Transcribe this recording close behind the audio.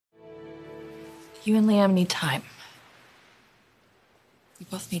You and Liam need time. You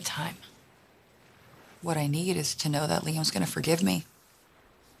both need time. What I need is to know that Liam's gonna forgive me.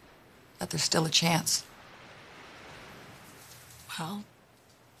 That there's still a chance. Well,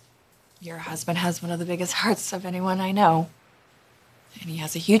 your husband has one of the biggest hearts of anyone I know. And he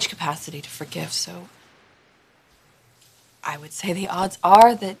has a huge capacity to forgive, so I would say the odds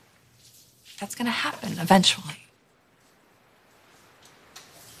are that that's gonna happen eventually.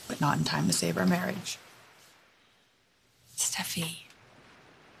 But not in time to save our marriage. Steffi,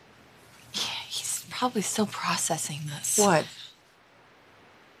 he's probably still processing this. What?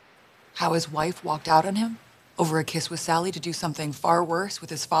 How his wife walked out on him over a kiss with Sally to do something far worse with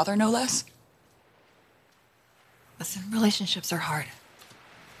his father, no less? Listen, relationships are hard.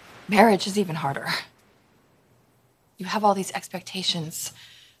 Marriage is even harder. You have all these expectations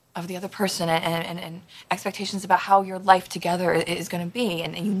of the other person and expectations about how your life together is going to be.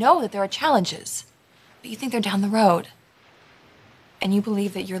 And you know that there are challenges, but you think they're down the road. And you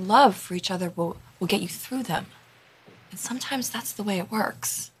believe that your love for each other will get you through them. And sometimes that's the way it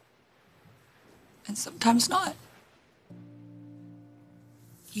works. And sometimes not.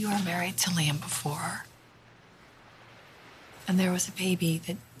 You were married to Liam before. And there was a baby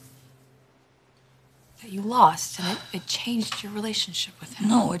that you lost, and it changed your relationship with him.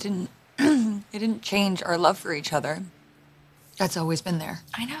 No, it didn't. It didn't change our love for each other. That's always been there.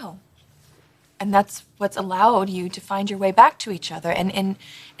 I know. And that's what's allowed you to find your way back to each other, and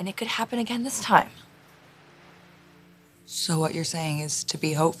it could happen again this time. So what you're saying is to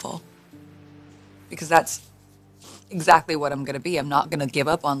be hopeful. Because that's exactly what I'm gonna be. I'm not gonna give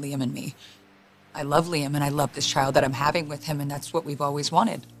up on Liam and me. I love Liam and I love this child that I'm having with him, and that's what we've always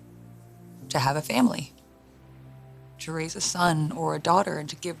wanted. To have a family. To raise a son or a daughter and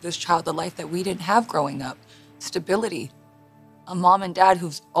to give this child the life that we didn't have growing up. Stability. A mom and dad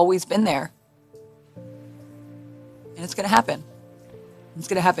who's always been there. And it's gonna happen. It's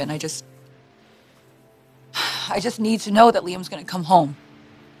gonna happen. I just need to know that Liam's gonna come home.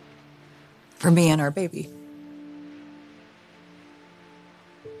 For me and our baby.